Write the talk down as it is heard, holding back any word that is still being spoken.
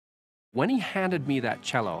When he handed me that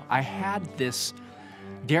cello, I had this,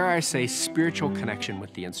 dare I say, spiritual connection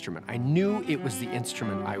with the instrument. I knew it was the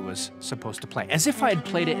instrument I was supposed to play, as if I had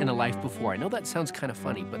played it in a life before. I know that sounds kind of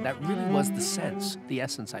funny, but that really was the sense, the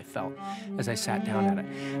essence I felt as I sat down at it.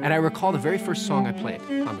 And I recall the very first song I played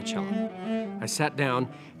on the cello. I sat down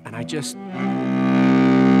and I just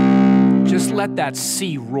let that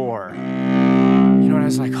sea roar. You know, and I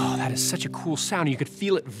was like, oh, that is such a cool sound. You could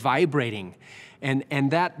feel it vibrating. And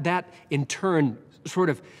that in turn sort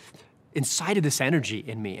of incited this energy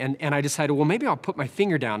in me. And I decided, well, maybe I'll put my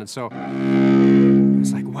finger down. And so I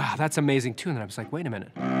was like, wow, that's amazing too. And then I was like, wait a minute.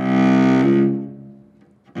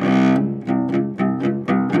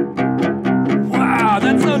 Wow,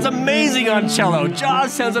 that sounds amazing on cello.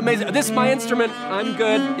 Jaws sounds amazing. This is my instrument. I'm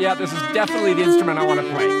good. Yeah, this is definitely the instrument I want to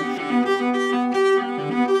play.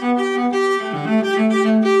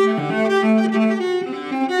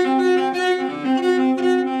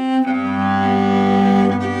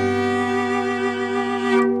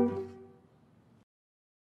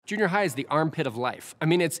 Junior high is the armpit of life. I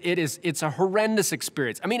mean, it's a horrendous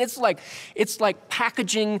experience. I mean, it's like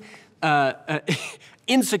packaging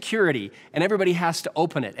insecurity, and everybody has to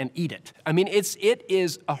open it and eat it. I mean, it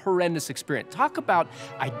is a horrendous experience. Talk about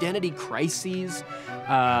identity crises.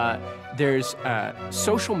 There's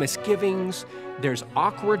social misgivings. There's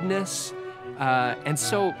awkwardness, and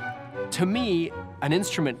so, to me, an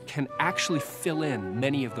instrument can actually fill in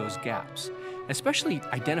many of those gaps. Especially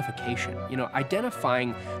identification. You know,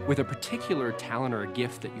 identifying with a particular talent or a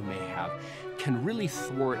gift that you may have can really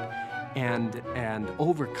thwart and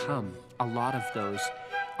overcome a lot of those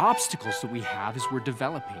obstacles that we have as we're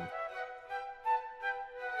developing.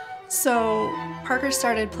 So Parker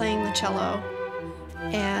started playing the cello,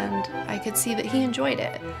 and I could see that he enjoyed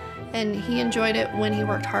it. And he enjoyed it when he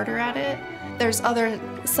worked harder at it. There's other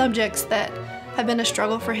subjects that have been a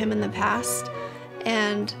struggle for him in the past,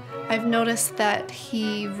 and I've noticed that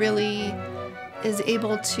he really is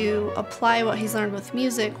able to apply what he's learned with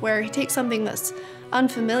music, where he takes something that's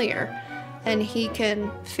unfamiliar and he can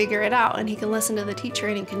figure it out, and he can listen to the teacher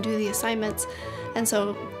and he can do the assignments. And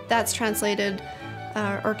so that's translated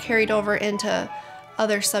or carried over into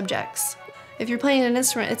other subjects. If you're playing an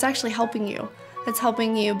instrument, it's actually helping you. It's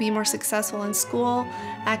helping you be more successful in school,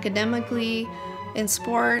 academically, in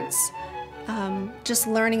sports. Just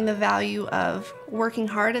learning the value of working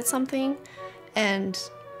hard at something and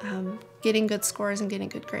getting good scores and getting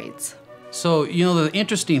good grades. So, you know, the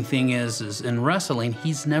interesting thing is in wrestling,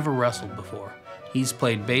 he's never wrestled before. He's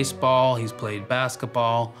played baseball, he's played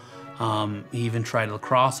basketball, he even tried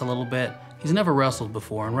lacrosse a little bit. He's never wrestled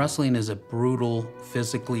before, and wrestling is a brutal,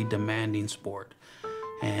 physically demanding sport.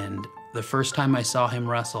 And the first time I saw him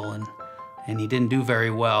wrestle and he didn't do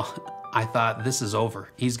very well, I thought, this is over,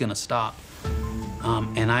 he's gonna stop.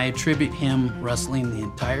 And I attribute him wrestling the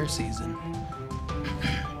entire season,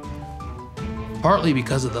 partly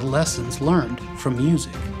because of the lessons learned from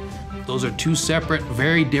music. Those are two separate,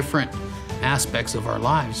 very different aspects of our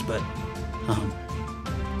lives, but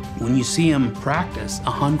when you see him practice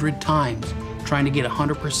 100 times, trying to get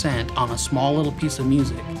 100% on a small little piece of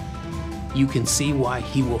music, you can see why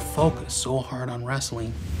he will focus so hard on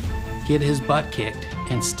wrestling, get his butt kicked,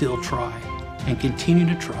 and still try, and continue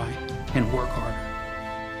to try, and work harder.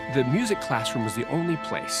 The music classroom was the only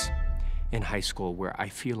place in high school where I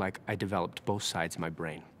feel like I developed both sides of my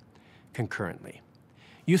brain concurrently.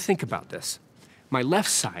 You think about this. My left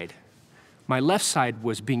side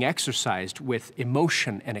was being exercised with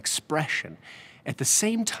emotion and expression. At the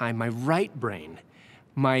same time, my right brain,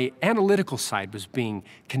 my analytical side, was being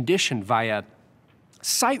conditioned via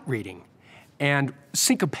sight reading and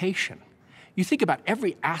syncopation. You think about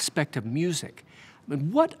every aspect of music. I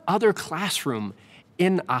mean, what other classroom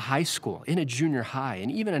in a high school, in a junior high,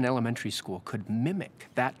 and even an elementary school could mimic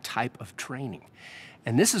that type of training?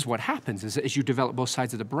 And this is what happens, is as you develop both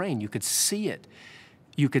sides of the brain, you could see it.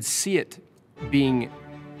 You could see it being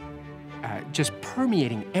just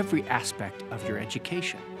permeating every aspect of your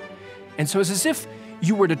education. And so it's as if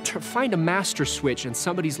you were to find a master switch in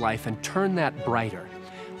somebody's life and turn that brighter.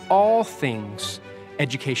 All things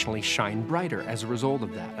educationally shine brighter as a result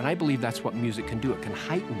of that. And I believe that's what music can do. It can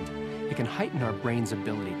heighten our brain's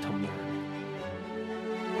ability to learn.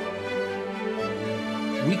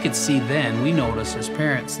 We could see then, we noticed as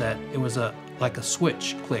parents, that it was like a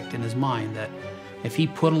switch clicked in his mind, that if he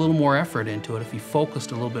put a little more effort into it, if he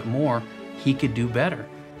focused a little bit more, he could do better.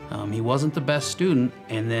 He wasn't the best student,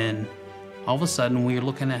 and then all of a sudden we were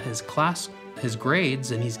looking at his class, his grades,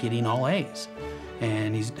 and he's getting all A's.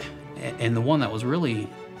 And the one that was really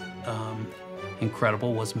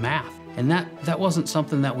incredible was math. And that wasn't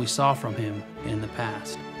something that we saw from him in the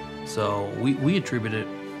past. So we attributed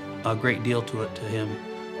a great deal to him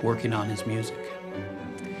working on his music.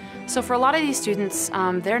 So for a lot of these students,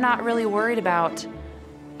 they're not really worried about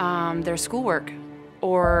their schoolwork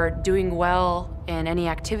or doing well in any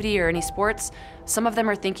activity or any sports. Some of them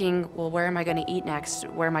are thinking, well, where am I going to eat next?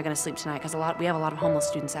 Where am I going to sleep tonight? Because we have a lot of homeless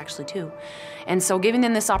students actually too. And so giving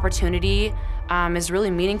them this opportunity is really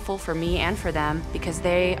meaningful for me and for them, because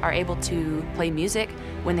they are able to play music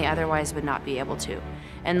when they otherwise would not be able to.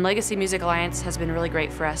 And Legacy Music Alliance has been really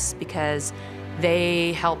great for us because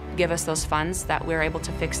they help give us those funds that we're able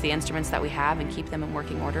to fix the instruments that we have and keep them in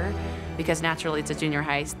working order, because naturally it's a junior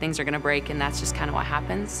high, things are going to break, and that's just kind of what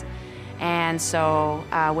happens. And so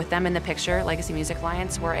with them in the picture, Legacy Music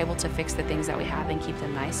Alliance, we're able to fix the things that we have and keep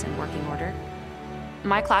them nice and working order.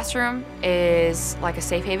 My classroom is like a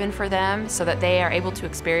safe haven for them so that they are able to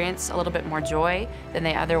experience a little bit more joy than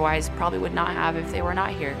they otherwise probably would not have if they were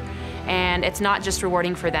not here. And it's not just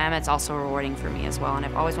rewarding for them, it's also rewarding for me as well. And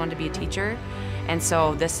I've always wanted to be a teacher, and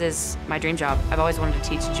so this is my dream job. I've always wanted to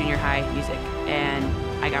teach junior high music, and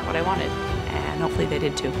I got what I wanted, and hopefully they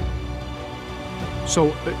did too.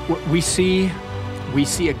 So we see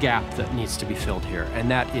a gap that needs to be filled here, and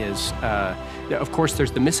that is, of course,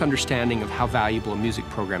 there's the misunderstanding of how valuable a music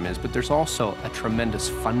program is, but there's also a tremendous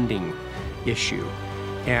funding issue.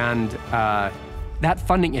 And that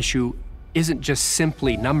funding issue isn't just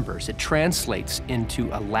simply numbers. It translates into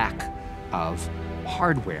a lack of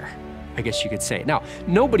hardware, I guess you could say. Now,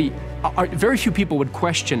 very few people would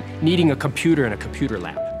question needing a computer in a computer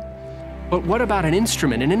lab. But what about an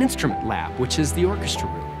instrument in an instrument lab, which is the orchestra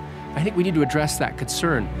room? I think we need to address that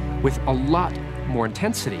concern with a lot more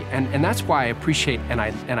intensity. And that's why I appreciate and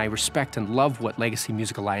I respect and love what Legacy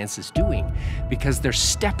Music Alliance is doing, because they're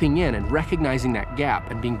stepping in and recognizing that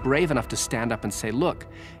gap and being brave enough to stand up and say, look,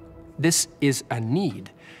 this is a need,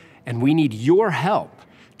 and we need your help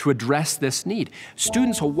to address this need.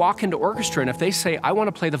 Students will walk into orchestra, and if they say, I want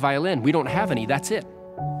to play the violin, we don't have any, that's it.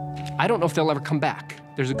 I don't know if they'll ever come back.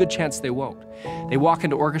 There's a good chance they won't. They walk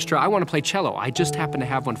into orchestra, I want to play cello, I just happen to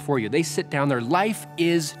have one for you. They sit down, their life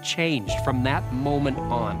is changed from that moment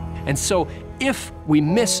on. And so if we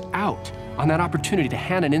miss out on that opportunity to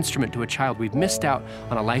hand an instrument to a child, we've missed out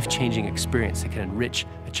on a life-changing experience that can enrich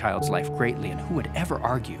a child's life greatly, and who would ever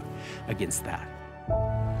argue against that?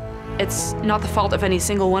 It's not the fault of any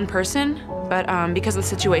single one person, but because of the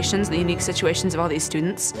situations, the unique situations of all these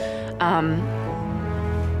students,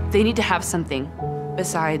 they need to have something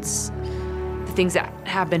besides the things that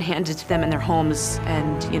have been handed to them in their homes,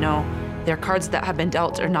 and their cards that have been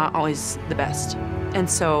dealt are not always the best. And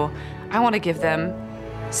so I want to give them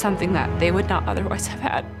something that they would not otherwise have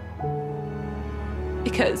had,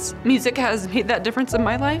 because music has made that difference in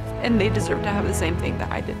my life, and they deserve to have the same thing that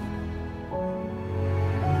I did.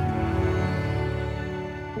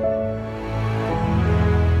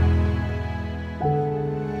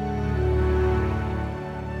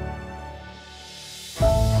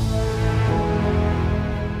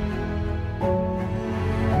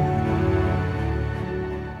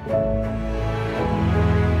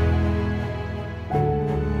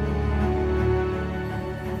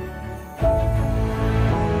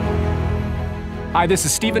 Hi, this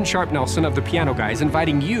is Stephen Sharp Nelson of the Piano Guys,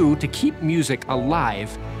 inviting you to keep music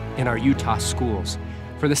alive in our Utah schools.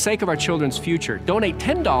 For the sake of our children's future, donate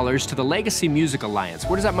 $10 to the Legacy Music Alliance.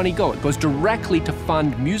 Where does that money go? It goes directly to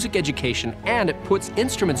fund music education, and it puts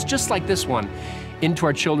instruments just like this one into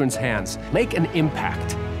our children's hands. Make an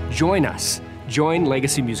impact. Join us. Join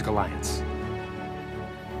Legacy Music Alliance.